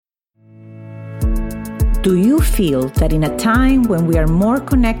Do you feel that in a time when we are more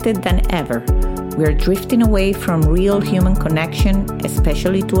connected than ever, we are drifting away from real human connection,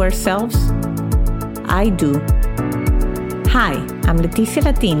 especially to ourselves? I do. Hi, I'm Leticia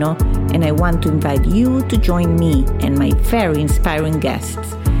Latino, and I want to invite you to join me and my very inspiring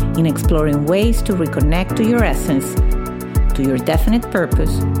guests in exploring ways to reconnect to your essence, to your definite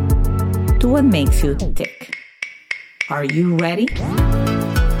purpose, to what makes you tick. Are you ready?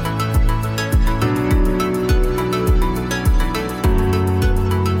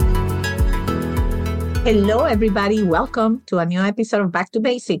 Hello, everybody. Welcome to a new episode of Back to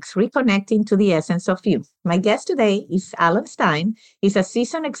Basics, Reconnecting to the Essence of You. My guest today is Alan Stein. He's a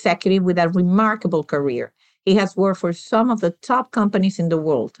seasoned executive with a remarkable career. He has worked for some of the top companies in the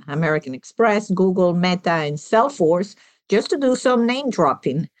world, American Express, Google, Meta, and Salesforce, just to do some name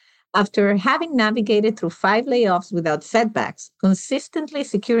dropping. After having navigated through 5 layoffs without setbacks, consistently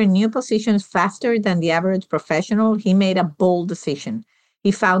securing new positions faster than the average professional, he made a bold decision. He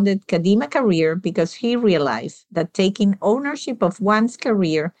founded Kadima Career because he realized that taking ownership of one's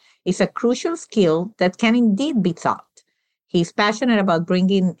career is a crucial skill that can indeed be taught. He's passionate about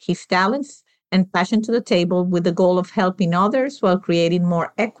bringing his talents and passion to the table with the goal of helping others while creating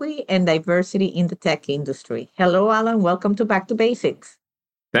more equity and diversity in the tech industry. Hello, Alan. Welcome to Back to Basics.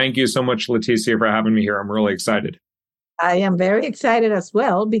 Thank you so much, Leticia, for having me here. I'm really excited. I am very excited as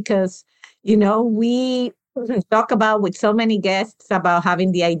well because, we talk about with so many guests about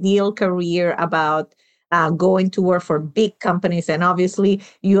having the ideal career, about going to work for big companies. And obviously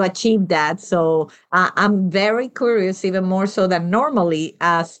you achieved that. So I'm very curious, even more so than normally,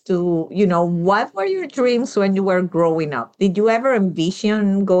 as to, what were your dreams when you were growing up? Did you ever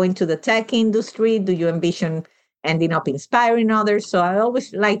envision going to the tech industry? Do you envision ending up inspiring others? So I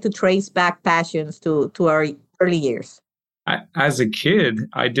always like to trace back passions to our early years. As a kid,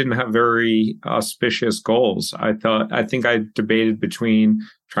 I didn't have very auspicious goals. I think I debated between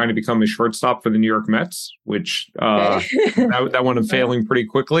trying to become a shortstop for the New York Mets, which that wound up failing pretty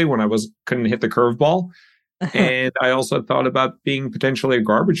quickly when I couldn't hit the curveball. And I also thought about being potentially a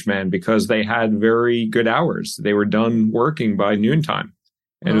garbage man because they had very good hours. They were done working by noontime.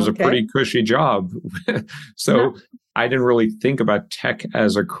 And it was a pretty cushy job. So I didn't really think about tech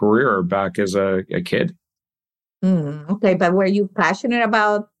as a career back as a kid. Okay, but were you passionate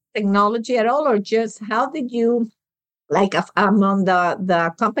about technology at all, or just how did you, among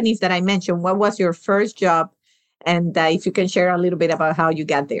the companies that I mentioned, what was your first job? And if you can share a little bit about how you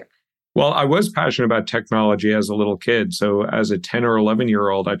got there. Well, I was passionate about technology as a little kid. So as a 10 or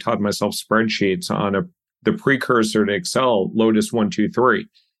 11-year-old, I taught myself spreadsheets on the precursor to Excel, Lotus 123.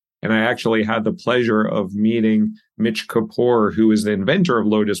 And I actually had the pleasure of meeting Mitch Kapoor, who is the inventor of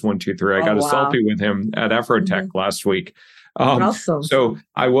Lotus 123. I got a selfie with him at Afrotech last week. Awesome. So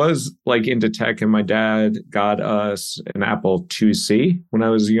I was into tech, and my dad got us an Apple IIc when I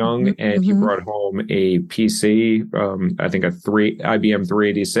was young, and he brought home a PC, I think IBM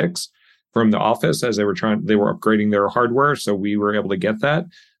 386 from the office as they were upgrading their hardware. So we were able to get that.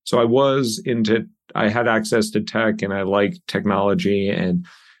 So I had access to tech, and I liked technology and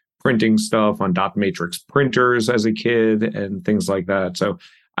printing stuff on dot matrix printers as a kid and things like that. So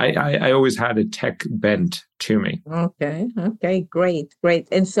I always had a tech bent to me. Okay, great.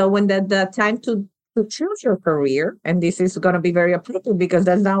 And so when the time to choose your career, and this is going to be very appropriate because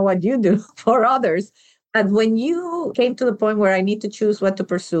that's not what you do for others, but when you came to the point where I need to choose what to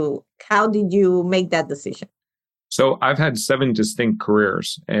pursue, how did you make that decision? So I've had 7 distinct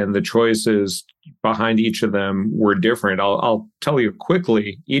careers, and the choices behind each of them were different. I'll tell you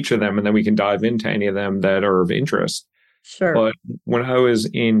quickly each of them, and then we can dive into any of them that are of interest. Sure. But when I was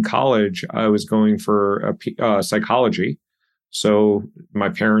in college, I was going for psychology. So my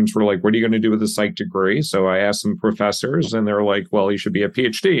parents were like, what are you going to do with a psych degree? So I asked some professors, and they're like, well, you should be a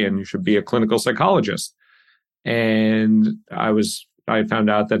PhD and you should be a clinical psychologist. And I found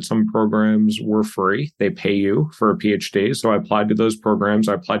out that some programs were free. They pay you for a PhD. So I applied to those programs.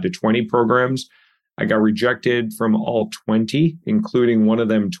 I applied to 20 programs. I got rejected from all 20, including one of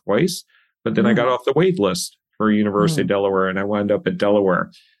them twice. But then I got off the wait list for University of Delaware, and I wound up at Delaware.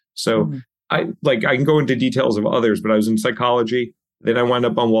 So I can go into details of others, but I was in psychology. Then I wound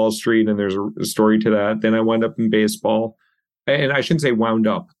up on Wall Street, and there's a story to that. Then I wound up in baseball. And I shouldn't say wound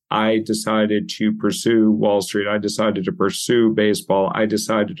up. I decided to pursue Wall Street. I decided to pursue baseball. I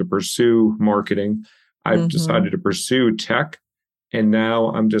decided to pursue marketing. I've decided to pursue tech. And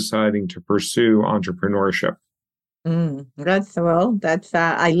now I'm deciding to pursue entrepreneurship. That's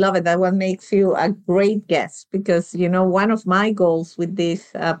I love it. That one makes you a great guest because, one of my goals with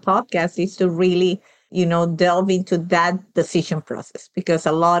this podcast is to really, delve into that decision process because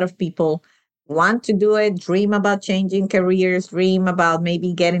a lot of people want to do it, dream about changing careers, dream about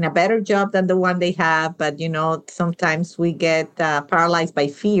maybe getting a better job than the one they have. But, sometimes we get paralyzed by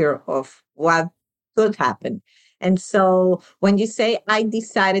fear of what could happen. And so when you say I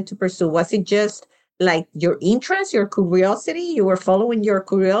decided to pursue, was it just like your interest, your curiosity? You were following your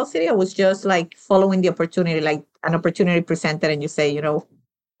curiosity, or was just like following the opportunity, like an opportunity presented and you say,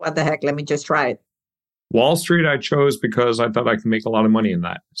 what the heck, let me just try it? Wall Street I chose because I thought I could make a lot of money in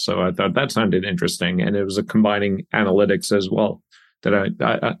that. So I thought that sounded interesting. And it was a combining analytics as well,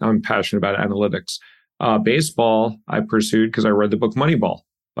 that I'm passionate about analytics. Baseball I pursued because I read the book Moneyball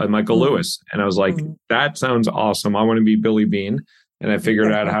by Michael Lewis. And I was like, that sounds awesome. I want to be Billy Bean. And I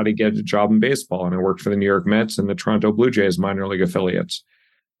figured out how to get a job in baseball. And I worked for the New York Mets and the Toronto Blue Jays minor league affiliates.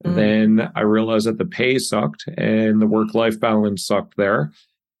 Then I realized that the pay sucked and the work-life balance sucked there.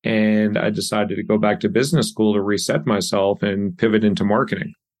 And I decided to go back to business school to reset myself and pivot into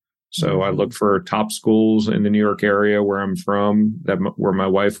marketing. So I looked for top schools in the New York area where I'm from, where my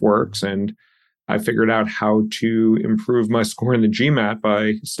wife works. And I figured out how to improve my score in the GMAT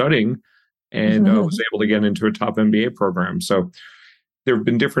by studying, and was able to get into a top MBA program. So there have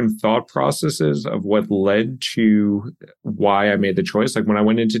been different thought processes of what led to why I made the choice. Like when I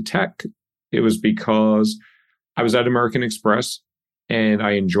went into tech, it was because I was at American Express and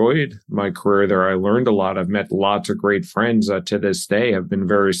I enjoyed my career there. I learned a lot. I've met lots of great friends that to this day have been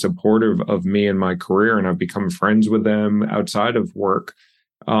very supportive of me and my career, and I've become friends with them outside of work.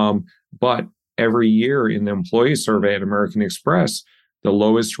 But every year in the employee survey at American Express, the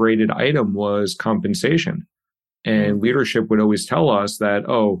lowest rated item was compensation. And leadership would always tell us that,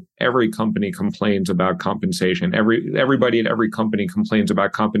 every company complains about compensation. Everybody at every company complains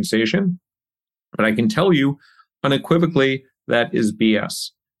about compensation. But I can tell you unequivocally that is BS.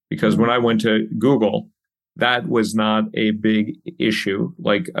 Because when I went to Google, that was not a big issue.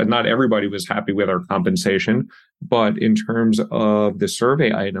 Like not everybody was happy with our compensation. But in terms of the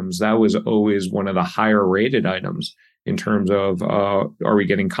survey items, that was always one of the higher rated items in terms of, are we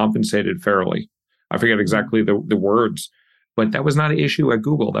getting compensated fairly? I forget exactly the words, but that was not an issue at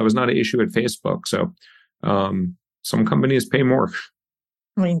Google. That was not an issue at Facebook. So some companies pay more.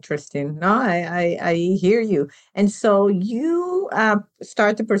 Interesting. No, I hear you. And so you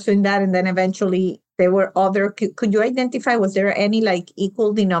started pursuing that, and then eventually there were other. Could you identify? Was there any like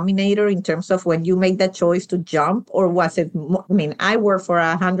equal denominator in terms of when you made that choice to jump, or was it? I mean, I work for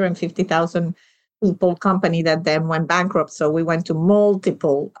 150,000 people company that then went bankrupt. So we went to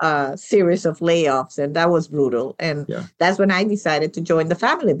multiple series of layoffs, and that was brutal. And that's when I decided to join the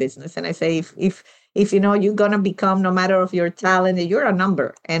family business. And I say, if you're gonna become, no matter of your talent, you're a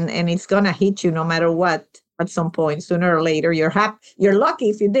number, and it's gonna hit you no matter what. At some point, sooner or later, you're lucky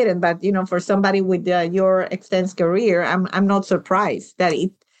if you didn't. But for somebody with your extensive career, I'm not surprised that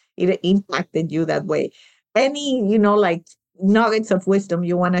it impacted you that way. Any like nuggets of wisdom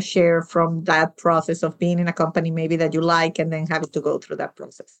you want to share from that process of being in a company maybe that you like and then having to go through that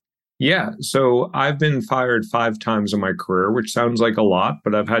process? Yeah. So I've been fired 5 times in my career, which sounds like a lot,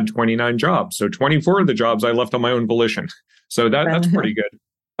 but I've had 29 jobs. So 24 of the jobs I left on my own volition. So that's pretty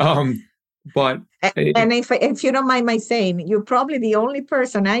good. But and if you don't mind my saying, you're probably the only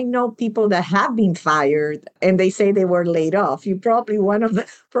person I know people that have been fired and they say they were laid off. You're probably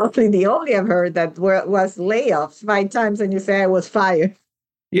probably the only I've heard that was layoffs 5 times, and you say I was fired.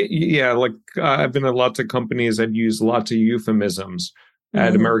 Yeah, like I've been at lots of companies that use lots of euphemisms.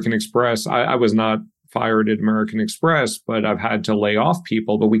 At American Express, I was not fired at American Express, but I've had to lay off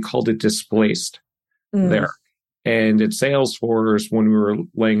people, but we called it displaced there. And at Salesforce, when we were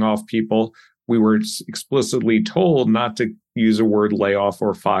laying off people, we were explicitly told not to use a word layoff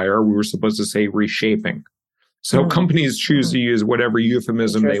or fire. We were supposed to say reshaping. So companies choose to use whatever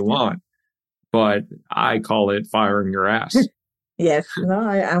euphemism they want, but I call it firing your ass. Yes, no,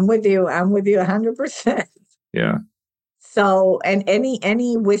 I'm with you. I'm with you 100%. Yeah. So, and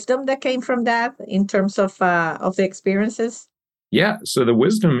any wisdom that came from that in terms of the experiences? Yeah. So the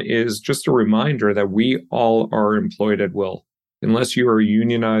wisdom is just a reminder that we all are employed at will. Unless you are a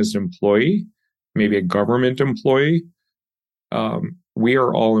unionized employee, maybe a government employee, we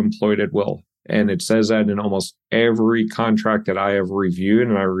are all employed at will. And it says that in almost every contract that I have reviewed.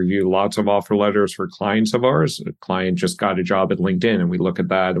 And I review lots of offer letters for clients of ours. A client just got a job at LinkedIn, and we look at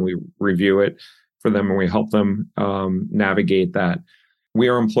that and we review it for them, and we help them navigate that. We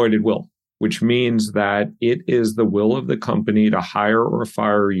are employed at will, which means that it is the will of the company to hire or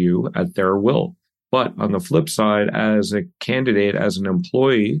fire you at their will. But on the flip side, as a candidate, as an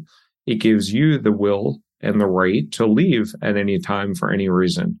employee, it gives you the will and the right to leave at any time for any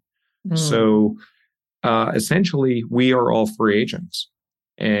reason. So essentially, we are all free agents.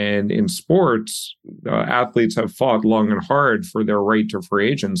 And in sports, athletes have fought long and hard for their right to free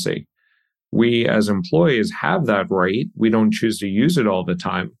agency. We as employees have that right. We don't choose to use it all the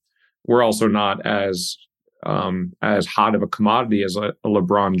time. We're also not as hot of a commodity as a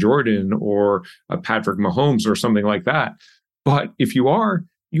LeBron Jordan or a Patrick Mahomes or something like that. But if you are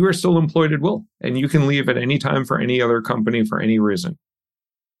still employed at will, and you can leave at any time for any other company for any reason.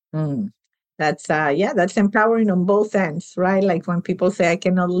 Mm. That's empowering on both ends, right? Like when people say I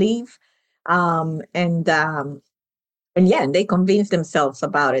cannot leave, um, and um, and they convince themselves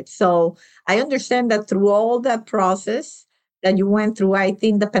about it. So I understand that through all that process that you went through, I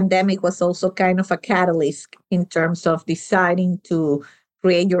think the pandemic was also kind of a catalyst in terms of deciding to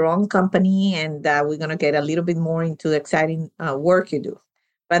create your own company, and we're going to get a little bit more into the exciting work you do.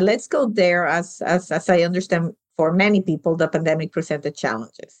 But let's go there. As I understand, for many people, the pandemic presented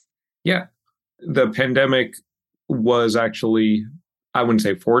challenges. Yeah, the pandemic was actually, I wouldn't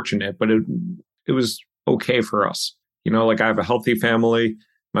say fortunate, but it was okay for us. Like I have a healthy family.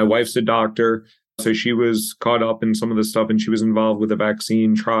 My wife's a doctor. So she was caught up in some of the stuff, and she was involved with the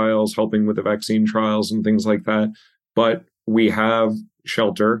vaccine trials, helping with the vaccine trials and things like that. But we have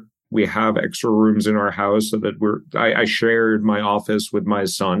shelter. We have extra rooms in our house so that I shared my office with my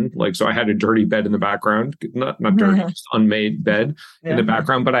son. Like, so I had a dirty bed in the background, not dirty, just unmade bed in the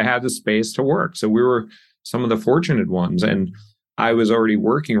background, but I had the space to work. So we were some of the fortunate ones. And I was already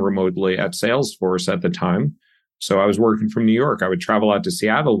working remotely at Salesforce at the time. So I was working from New York. I would travel out to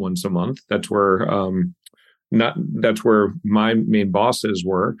Seattle once a month. That's where my main bosses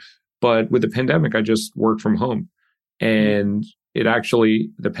were. But with the pandemic, I just worked from home. And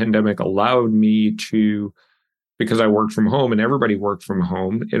the pandemic allowed me to, because I worked from home and everybody worked from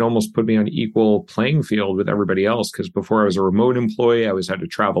home, it almost put me on equal playing field with everybody else. Because before I was a remote employee, I always had to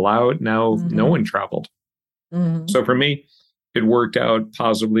travel out. Now no one traveled. So for me, it worked out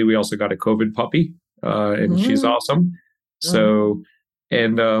positively. We also got a COVID puppy. And she's awesome. So,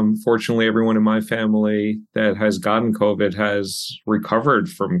 and fortunately, everyone in my family that has gotten COVID has recovered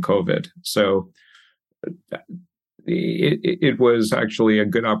from COVID. So it was actually a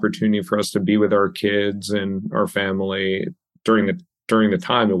good opportunity for us to be with our kids and our family during the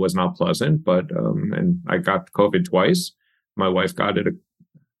time. It was not pleasant, but and I got COVID twice. My wife got it. I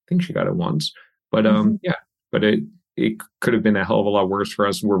think she got it once, but but it could have been a hell of a lot worse for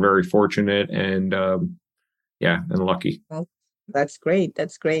us. We're very fortunate and lucky. Well, that's great.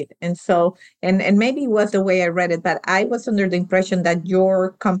 That's great. And so, and maybe it was the way I read it, but I was under the impression that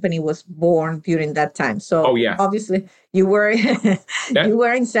your company was born during that time. So obviously you were you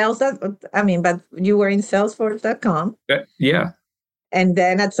were in sales. But you were in Salesforce.com. Yeah. And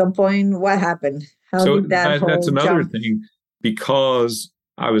then at some point, what happened? How did that's another thing, because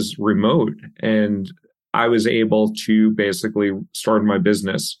I was remote and I was able to basically start my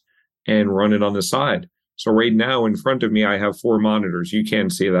business and run it on the side. So right now in front of me, I have 4 monitors. You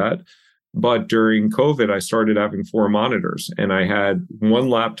can't see that. But during COVID, I started having 4 monitors, and I had one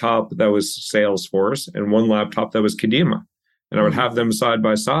laptop that was Salesforce and one laptop that was Kadima. And I would have them side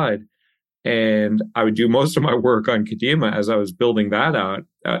by side. And I would do most of my work on Kadima as I was building that out.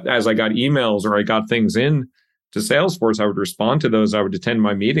 As I got emails or I got things in to Salesforce, I would respond to those. I would attend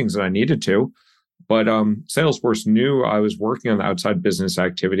my meetings that I needed to. But Salesforce knew I was working on the outside business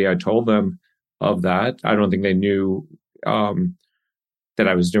activity. I told them of that. I don't think they knew that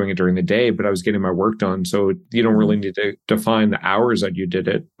I was doing it during the day, but I was getting my work done. So you don't really need to define the hours that you did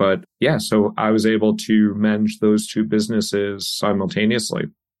it. But yeah, so I was able to manage those 2 businesses simultaneously.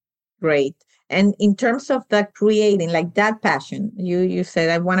 Great. And in terms of that creating, like that passion, you said,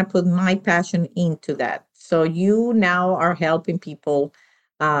 I want to put my passion into that. So you now are helping people,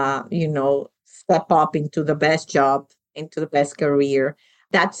 step up into the best job, into the best career.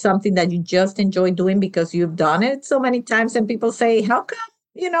 That's something that you just enjoy doing because you've done it so many times, and people say, how come,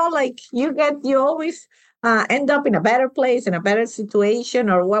 you always end up in a better place, in a better situation,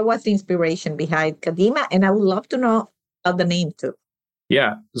 or what was the inspiration behind Kadima? And I would love to know the name too.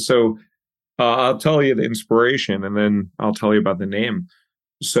 Yeah. So I'll tell you the inspiration and then I'll tell you about the name.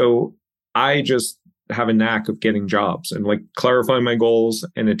 So I just have a knack of getting jobs and like clarifying my goals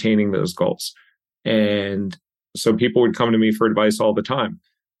and attaining those goals. And so people would come to me for advice all the time.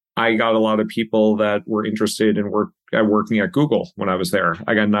 I got a lot of people that were interested in working at Google when I was there.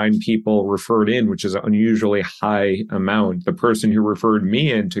 I got 9 people referred in, which is an unusually high amount. The person who referred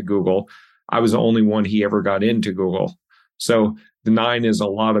me into Google, I was the only one he ever got into Google. So the 9 is a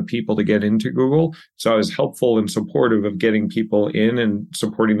lot of people to get into Google. So I was helpful and supportive of getting people in and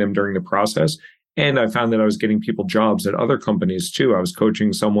supporting them during the process. And I found that I was getting people jobs at other companies too. I was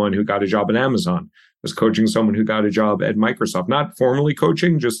coaching someone who got a job at Amazon. was coaching someone who got a job at Microsoft, not formally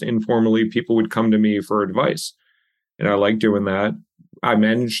coaching, just informally. People would come to me for advice. And I like doing that. I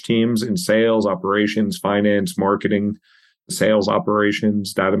manage teams in sales, operations, finance, marketing, sales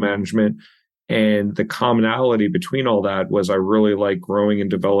operations, data management. And the commonality between all that was I really like growing and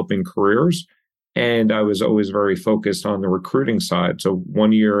developing careers. And I was always very focused on the recruiting side. So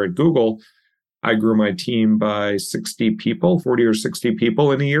 1 year at Google, I grew my team by 60 people, 40 or 60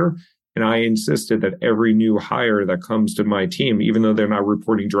 people in a year. And I insisted that every new hire that comes to my team, even though they're not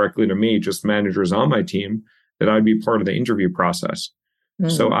reporting directly to me, just managers on my team, that I'd be part of the interview process.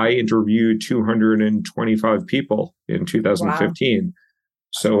 So I interviewed 225 people in 2015. Wow.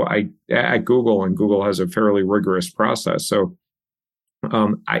 So I at Google, and Google has a fairly rigorous process. So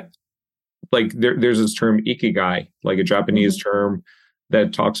I like there's this term ikigai, like a Japanese term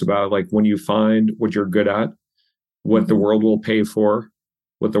that talks about like when you find what you're good at, what the world will pay for,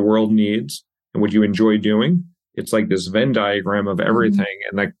 what the world needs, and what you enjoy doing. It's like this Venn diagram of everything,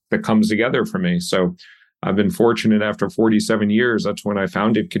 and that comes together for me. So I've been fortunate after 47 years, that's when I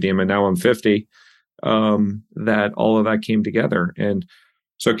founded Kadima. Now I'm 50, that all of that came together. And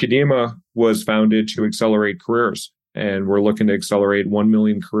so Kadima was founded to accelerate careers, and we're looking to accelerate 1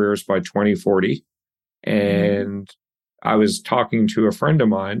 million careers by 2040. And I was talking to a friend of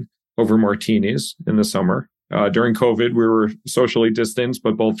mine over martinis in the summer. During COVID, we were socially distanced,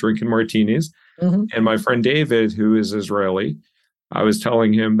 but both drinking martinis. And my friend David, who is Israeli, I was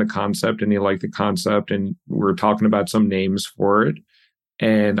telling him the concept, and he liked the concept, and we were talking about some names for it.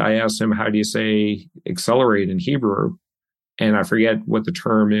 And I asked him, how do you say accelerate in Hebrew? And I forget what the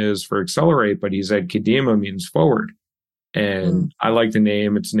term is for accelerate, but he said Kadima means forward. And I like the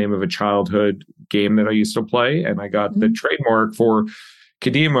name. It's the name of a childhood game that I used to play. And I got the trademark for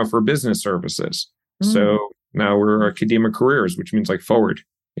Kadima for business services. So now we're Kadima Careers, which means like forward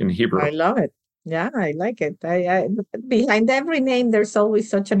in Hebrew. I love it. Yeah, I like it. I behind every name, there's always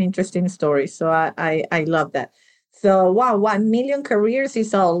such an interesting story. So I love that. So wow, 1 million careers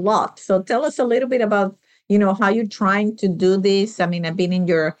is a lot. So tell us a little bit about, how you're trying to do this. I mean, I've been in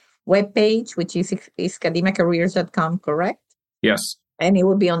your webpage, which is kadimacareers.com, correct? Yes. And it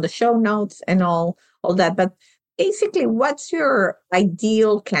will be on the show notes and all that. But basically, what's your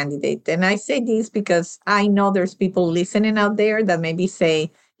ideal candidate? And I say this because I know there's people listening out there that maybe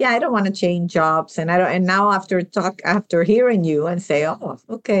say, yeah, I don't want to change jobs. And now after hearing you and say, oh,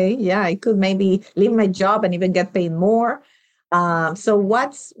 okay, yeah, I could maybe leave my job and even get paid more. So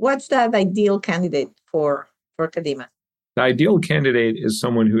what's that ideal candidate for Kadima? The ideal candidate is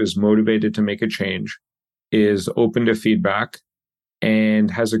someone who is motivated to make a change, is open to feedback,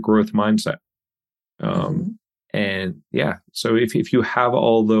 and has a growth mindset. And yeah, so if you have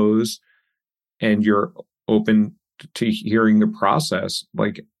all those and you're open to hearing the process,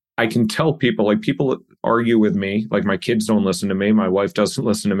 like I can tell people, like people argue with me, like my kids don't listen to me, my wife doesn't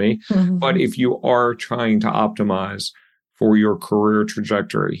listen to me. But if you are trying to optimize for your career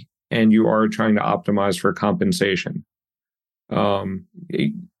trajectory and you are trying to optimize for compensation,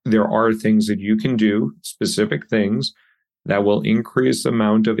 there are things that you can do, specific things that will increase the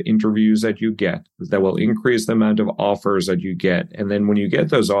amount of interviews that you get, that will increase the amount of offers that you get. And then when you get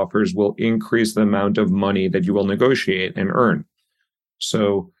those offers, will increase the amount of money that you will negotiate and earn.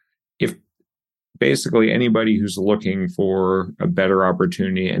 So if basically anybody who's looking for a better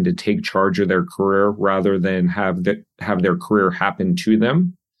opportunity and to take charge of their career rather than have their career happen to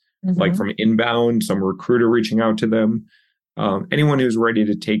them, like from inbound, some recruiter reaching out to them, anyone who's ready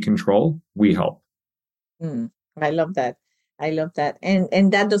to take control, we help. I love that.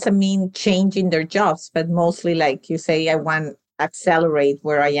 And that doesn't mean changing their jobs, but mostly like you say, I want to accelerate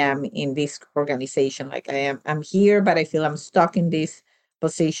where I am in this organization. Like I'm here, but I feel I'm stuck in this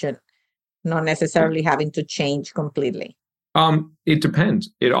position, not necessarily having to change completely. It depends.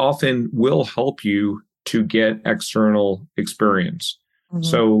 It often will help you to get external experience.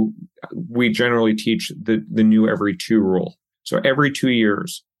 So we generally teach the new every 2 rule. So every 2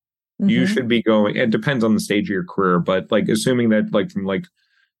 years, you should be going, it depends on the stage of your career, but like assuming that like from like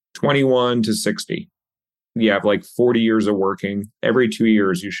 21 to 60, you have like 40 years of working, every 2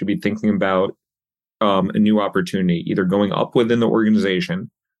 years, you should be thinking about a new opportunity, either going up within the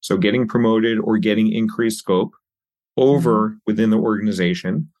organization, so getting promoted or getting increased scope over within the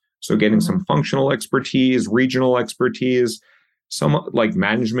organization. So getting some functional expertise, regional expertise, some like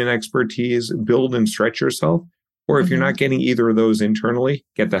management expertise, build and stretch yourself. Or if you're not getting either of those internally,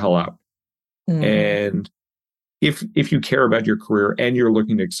 get the hell out. And if you care about your career and you're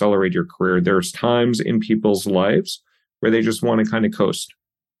looking to accelerate your career, there's times in people's lives where they just want to kind of coast.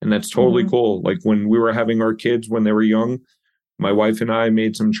 And that's totally cool. Like when we were having our kids when they were young, My wife and I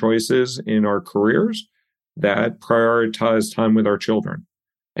made some choices in our careers that prioritize time with our children.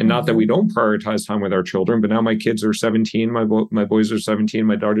 And not that we don't prioritize time with our children, but now my kids are 17. My boys are 17.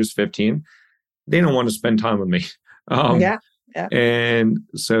 My daughter's 15. They don't want to spend time with me. Yeah. Yeah. And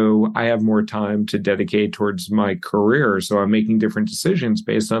so I have more time to dedicate towards my career. So I'm making different decisions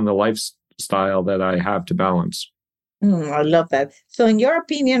based on the lifestyle that I have to balance. I love that. So in your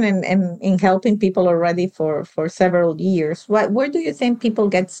opinion, and in helping people already for several years, where do you think people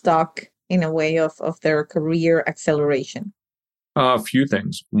get stuck in a way of their career acceleration? A few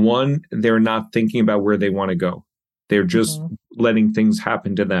things. One, they're not thinking about where they want to go. They're just letting things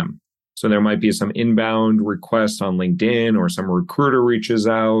happen to them. So there might be some inbound request on LinkedIn, or some recruiter reaches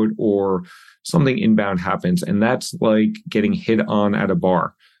out, or something inbound happens. And that's like getting hit on at a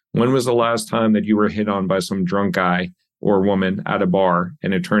bar. When was the last time that you were hit on by some drunk guy or woman at a bar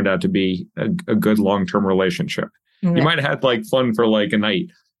and it turned out to be a good long-term relationship? Yeah. You might have had like fun for like a night,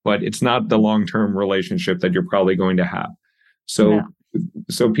 but it's not the long-term relationship that you're probably going to have. So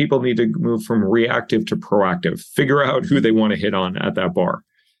people need to move from reactive to proactive. Figure out who they want to hit on at that bar.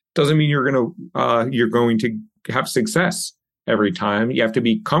 Doesn't mean you're going to have success every time. You have to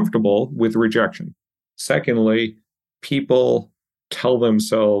be comfortable with rejection. Secondly, people tell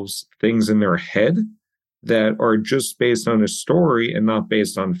themselves things in their head that are just based on a story and not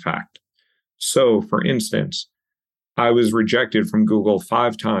based on fact. So, for instance, I was rejected from Google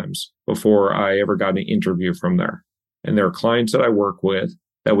 5 times before I ever got an interview from there. And there are clients that I work with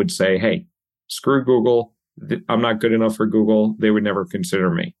that would say, hey, screw Google. I'm not good enough for Google. They would never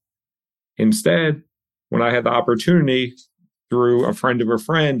consider me. Instead, when I had the opportunity through a friend of a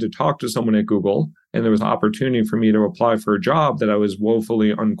friend to talk to someone at Google, and there was an opportunity for me to apply for a job that I was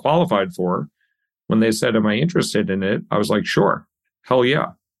woefully unqualified for, when they said, am I interested in it? I was like, sure, hell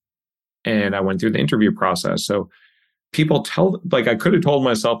yeah. And I went through the interview process. So people I could have told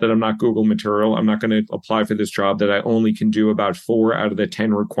myself that I'm not Google material. I'm not going to apply for this job, that I only can do about 4 out of the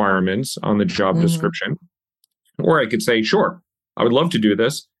 10 requirements on the job description. Or I could say, sure, I would love to do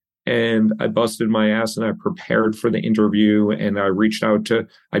this. And I busted my ass and I prepared for the interview, and I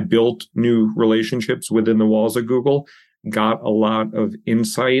built new relationships within the walls of Google, got a lot of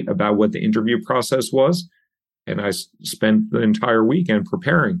insight about what the interview process was. And I spent the entire weekend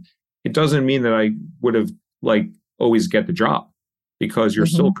preparing. It doesn't mean that I would have always get the job, because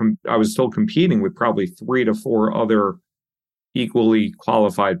I was still competing with probably 3 to 4 other equally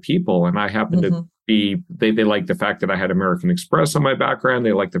qualified people. And I happened to be, they liked the fact that I had American Express on my background.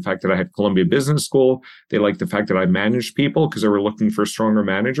 They liked the fact that I had Columbia Business School. They liked the fact that I managed people, because they were looking for stronger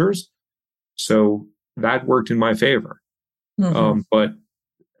managers. So that worked in my favor. But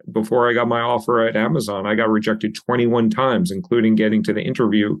before I got my offer at Amazon, I got rejected 21 times, including getting to the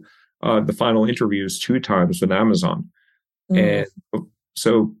interview, the final interviews 2 times with Amazon. And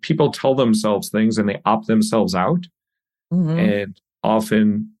so people tell themselves things and they opt themselves out. And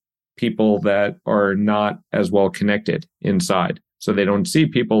often people that are not as well connected inside. So they don't see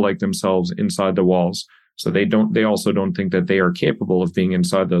people like themselves inside the walls. So they also don't think that they are capable of being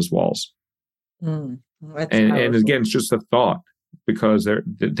inside those walls. And again, it's just a thought, because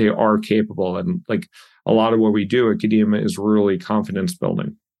they are capable. And like a lot of what we do, academia is really confidence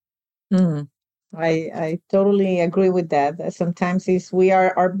building. I totally agree with that. Sometimes we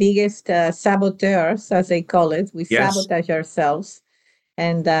are our biggest saboteurs, as they call it. We sabotage ourselves.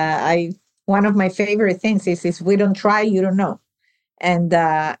 And one of my favorite things is if we don't try, you don't know. And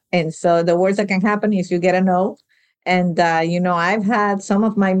so the worst that can happen is you get a no. And I've had some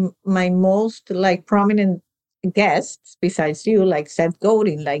of my most prominent guests besides you, like Seth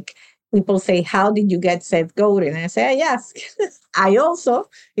Godin, people say, how did you get Seth Godin? And I say, yes, I also,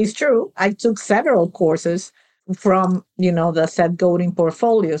 it's true, I took several courses from, the Seth Godin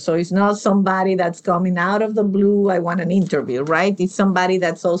portfolio. So it's not somebody that's coming out of the blue, I want an interview, right? It's somebody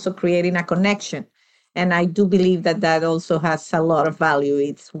that's also creating a connection. And I do believe that also has a lot of value.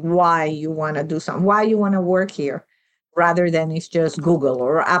 It's why you want to do something, why you want to work here, rather than it's just Google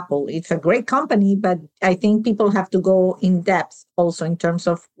or Apple. It's a great company, but I think people have to go in depth also in terms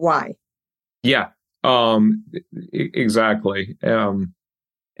of why. Yeah, exactly.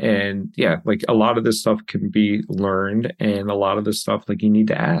 And yeah, a lot of this stuff can be learned, and a lot of this stuff, you need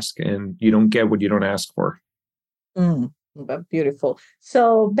to ask, and you don't get what you don't ask for. Beautiful.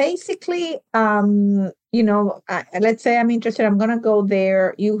 So basically, let's say I'm interested, I'm going to go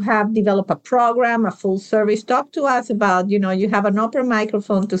there. You have developed a program, a full service. Talk to us about, you have an open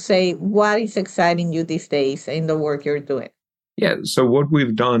microphone to say what is exciting you these days in the work you're doing. Yeah. So what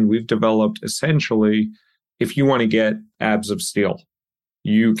we've done, we've developed essentially, if you want to get abs of steel,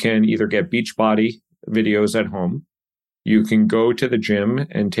 you can either get Beachbody videos at home, You can go to the gym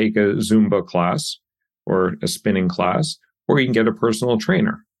and take a Zumba class or a spinning class, or you can get a personal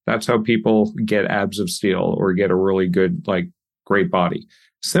trainer. That's how people get abs of steel or get a really good, like, great body.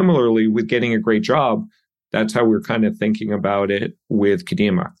 Similarly, with getting a great job, that's how we're kind of thinking about it with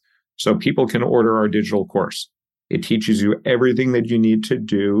Kadima. So people can order our digital course. It teaches you everything that you need to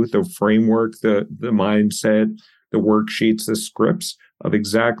do, the framework, the mindset, the worksheets, the scripts of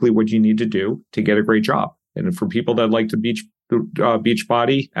exactly what you need to do to get a great job. And for people that like to beach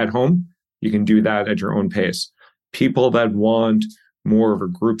body at home, you can do that at your own pace. People that want more of a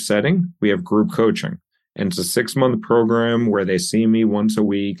group setting, we have group coaching. And it's a 6-month program where they see me once a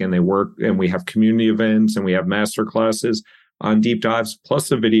week and they work, and we have community events and we have master classes on deep dives plus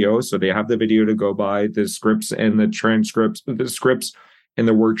the video. So they have the video to go by, the scripts and the transcripts, the scripts and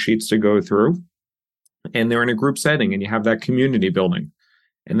the worksheets to go through. And they're in a group setting and you have that community building.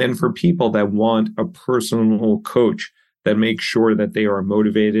 And then for people that want a personal coach that makes sure that they are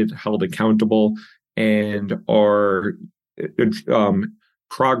motivated, held accountable, and are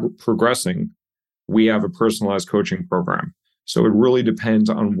progressing, we have a personalized coaching program. So it really depends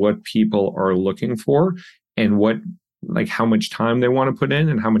on what people are looking for and how much time they want to put in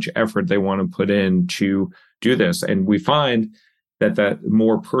and how much effort they want to put in to do this. And we find that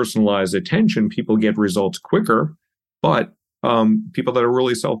more personalized attention, people get results quicker, but people that are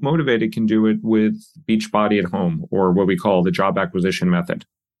really self-motivated can do it with Beachbody at home, or what we call the job acquisition method.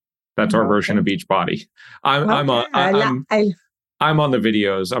 That's our version of Beachbody. I'm on the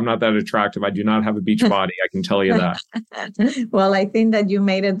videos. I'm not that attractive. I do not have a beach body. I can tell you that. Well, I think that you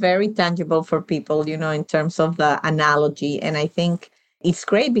made it very tangible for people, in terms of the analogy. And I think it's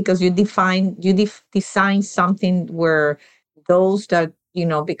great because you design something where those that,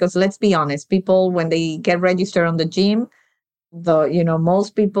 because let's be honest, people, when they get registered on the gym,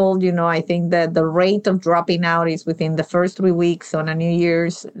 most people, I think that the rate of dropping out is within the first 3 weeks on a New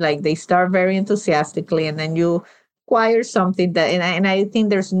Year's. Like, they start very enthusiastically and then you acquire something that, and I think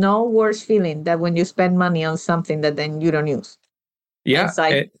there's no worse feeling that when you spend money on something that then you don't use. Yeah. So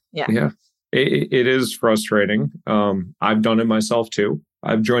it is frustrating. I've done it myself too.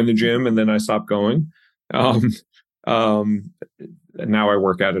 I've joined the gym and then I stopped going. Now I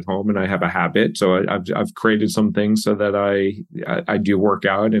work out at home and I have a habit. So I've created some things so that I do work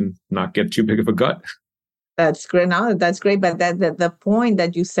out and not get too big of a gut. That's great. No, that's great. But the point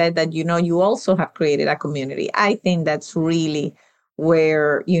that you said that, you also have created a community. I think that's really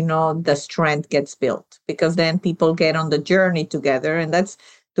where, the strength gets built, because then people get on the journey together. And that's,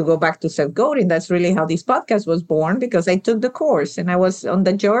 to go back to self-goading, that's really how this podcast was born, because I took the course and I was on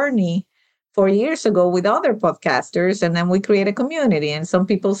the journey 4 years ago with other podcasters, and then we create a community, and some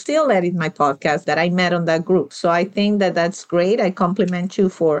people still edit my podcast that I met on that group. So I think that that's great. I compliment you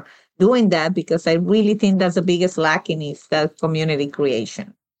for doing that, because I really think that's the biggest lacking, is that community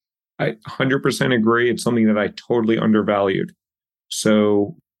creation. I 100% agree. It's something that I totally undervalued.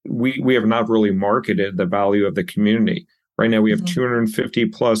 So we have not really marketed the value of the community. Right now we have 250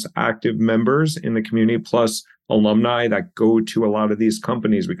 plus active members in the community, plus alumni that go to a lot of these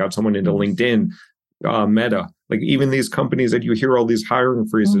companies. We got someone into LinkedIn, Meta, like even these companies that you hear all these hiring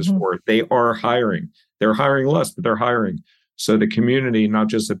freezes for, they are hiring. They're hiring less, but they're hiring. So the community, not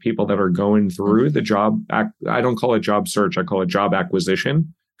just the people that are going through the job, I don't call it job search. I call it job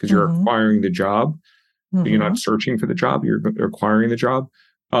acquisition, because you're acquiring the job. You're not searching for the job. You're acquiring the job.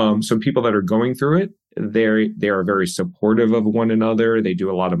 So people that are going through it, they are very supportive of one another. They do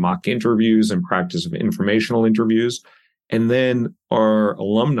a lot of mock interviews and practice of informational interviews. And then our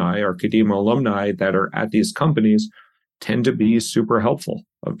alumni, our Kadima alumni that are at these companies, tend to be super helpful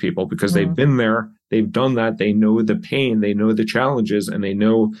of people, because they've been there, they've done that, they know the pain, they know the challenges, and they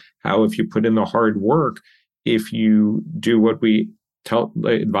know how, if you put in the hard work, if you do what we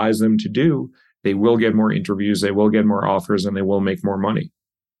advise them to do, they will get more interviews, they will get more offers, and they will make more money.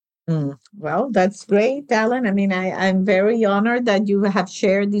 Well, that's great, Alan. I mean, I'm very honored that you have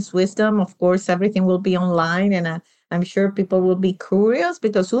shared this wisdom. Of course, everything will be online, and I'm sure people will be curious,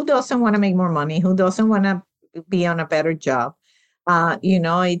 because who doesn't want to make more money? Who doesn't want to be on a better job? I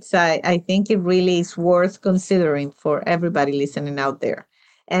think it really is worth considering for everybody listening out there.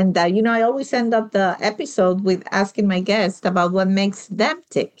 And, I always end up the episode with asking my guests about what makes them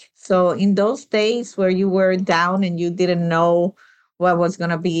tick. So in those days where you were down and you didn't know what was going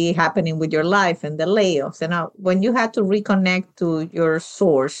to be happening with your life and the layoffs, and when you had to reconnect to your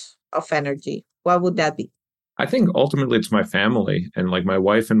source of energy, what would that be? I think ultimately it's my family and like my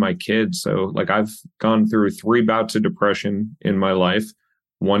wife and my kids. So like I've gone through 3 bouts of depression in my life.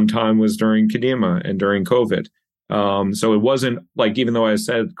 One time was during Kadima and during COVID. So it wasn't like, even though I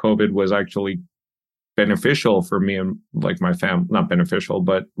said COVID was actually beneficial for me and like my family, not beneficial,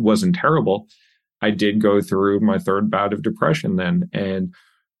 but wasn't terrible. I did go through my third bout of depression then. And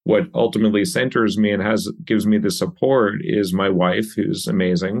what ultimately centers me and gives me the support is my wife, who's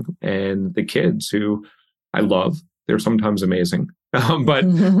amazing, and the kids who I love. They're sometimes amazing. but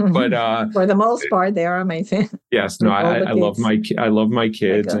for the most part, they are amazing. Yes, no, I love my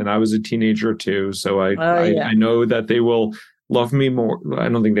kids, and I was a teenager too. So I know that they will love me more. I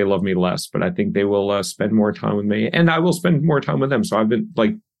don't think they love me less, but I think they will spend more time with me, and I will spend more time with them. So I've been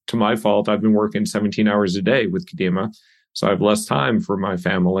to my fault, I've been working 17 hours a day with Kadima, so I have less time for my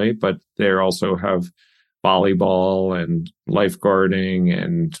family. But they also have volleyball and lifeguarding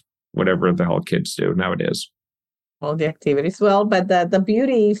and whatever the hell kids do nowadays. All the activities. Well, but the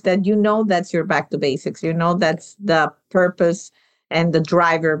beauty is that that's your back to basics. That's the purpose and the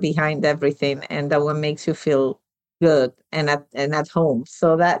driver behind everything, and that what makes you feel good and at home.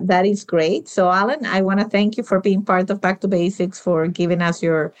 So that is great. So Alan, I want to thank you for being part of Back to Basics, for giving us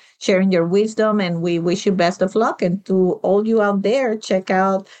sharing your wisdom, and we wish you best of luck. And to all you out there, check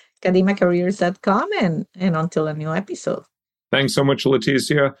out kadimacareers.com and until a new episode. Thanks so much,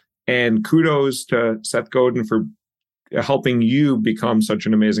 Leticia, and kudos to Seth Godin for helping you become such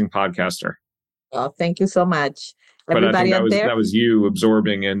an amazing podcaster. Well, thank you so much. Everybody out there, that was you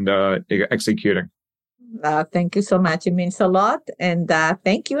absorbing and executing. Thank you so much. It means a lot. And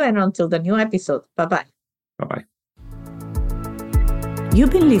thank you. And until the new episode. Bye-bye. Bye-bye.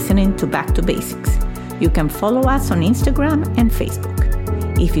 You've been listening to Back to Basics. You can follow us on Instagram and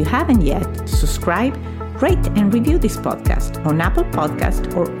Facebook. If you haven't yet, subscribe, rate, and review this podcast on Apple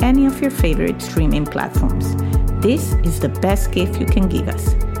Podcast or any of your favorite streaming platforms. This is the best gift you can give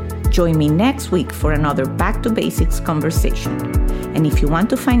us. Join me next week for another Back to Basics conversation. And if you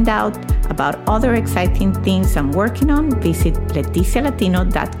want to find out about other exciting things I'm working on, visit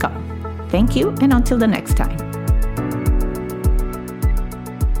leticialatino.com. Thank you, and until the next time.